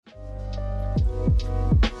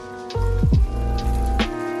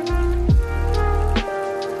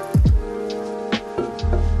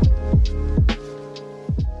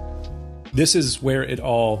This is where it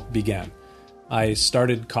all began. I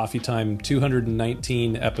started CoffeeTime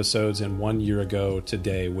 219 episodes and 1 year ago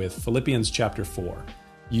today with Philippians chapter 4.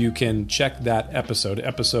 You can check that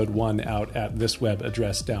episode 1, out at this web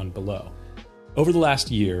address down below. Over the last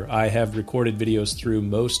year, I have recorded videos through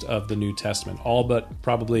most of the New Testament, all but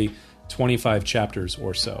probably 25 chapters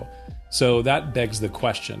or so. So that begs the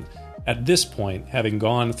question, at this point, having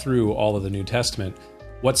gone through all of the New Testament,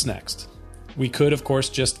 what's next? We could, of course,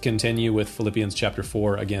 just continue with Philippians chapter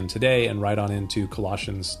 4 again today and right on into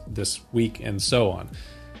Colossians this week and so on.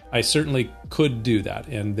 I certainly could do that,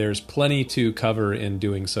 and there's plenty to cover in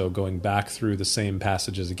doing so, going back through the same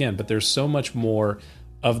passages again. But there's so much more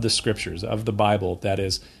of the scriptures, of the Bible, that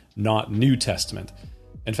is not New Testament.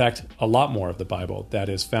 In fact, a lot more of the Bible that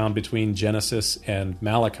is found between Genesis and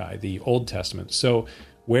Malachi, the Old Testament. So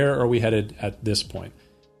where are we headed at this point?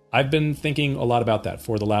 I've been thinking a lot about that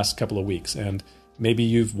for the last couple of weeks, and maybe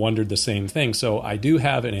you've wondered the same thing, so I do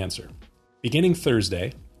have an answer. Beginning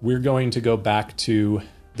Thursday, we're going to go back to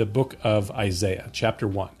the book of Isaiah, chapter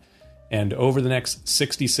 1. And over the next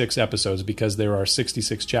 66 episodes, because there are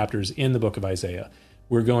 66 chapters in the book of Isaiah,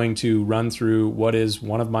 we're going to run through what is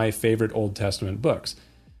one of my favorite Old Testament books.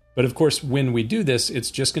 But of course, when we do this,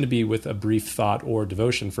 it's just going to be with a brief thought or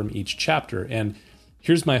devotion from each chapter. And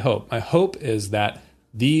here's my hope. My hope is that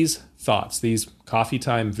these thoughts, these coffee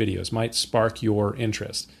time videos might spark your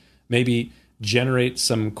interest, maybe generate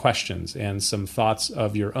some questions and some thoughts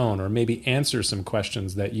of your own, or maybe answer some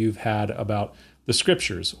questions that you've had about the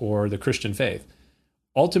scriptures or the Christian faith.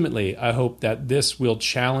 Ultimately, I hope that this will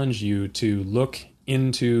challenge you to look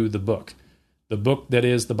into the book that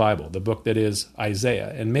is the Bible, the book that is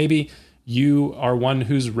Isaiah. And maybe you are one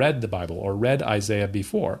who's read the Bible or read Isaiah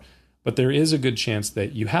before, but there is a good chance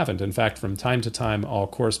that you haven't. In fact, from time to time, I'll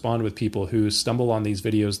correspond with people who stumble on these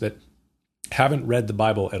videos that haven't read the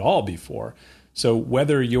Bible at all before. So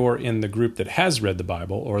whether you're in the group that has read the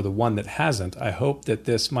Bible or the one that hasn't, I hope that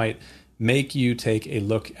this might make you take a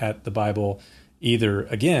look at the Bible either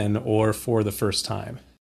again or for the first time.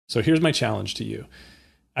 So here's my challenge to you.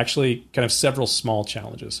 Actually, kind of several small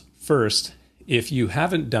challenges. First, if you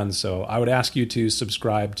haven't done so, I would ask you to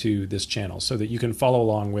subscribe to this channel so that you can follow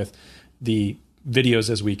along with the videos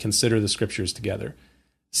as we consider the scriptures together.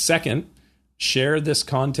 Second, share this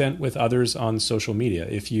content with others on social media.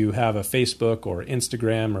 If you have a Facebook or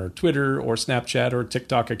Instagram or Twitter or Snapchat or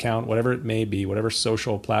TikTok account, whatever it may be, whatever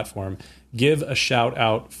social platform, give a shout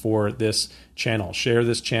out for this channel. Share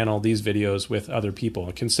this channel, these videos with other people.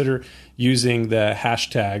 And consider using the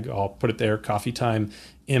hashtag, I'll put it there,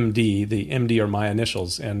 CoffeeTimeMD. The MD are my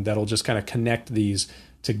initials, and that'll just kind of connect these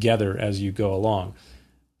together as you go along.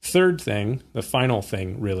 Third thing, the final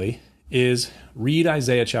thing really, is read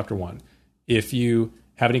Isaiah chapter 1. If you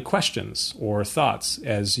have any questions or thoughts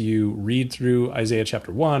as you read through Isaiah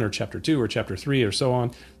chapter 1 or chapter 2 or chapter 3 or so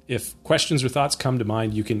on, if questions or thoughts come to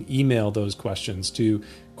mind, you can email those questions to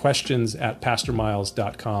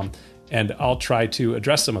questions@pastormiles.com, and I'll try to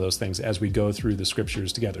address some of those things as we go through the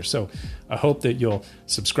scriptures together. So I hope that you'll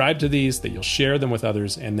subscribe to these, that you'll share them with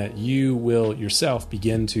others, and that you will yourself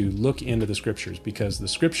begin to look into the scriptures, because the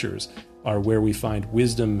scriptures are where we find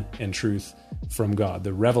wisdom and truth from God,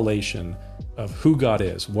 the revelation of who God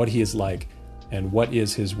is, what he is like, and what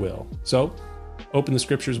is his will. So open the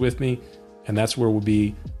scriptures with me, and that's where we'll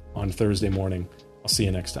be on Thursday morning. I'll see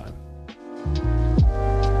you next time.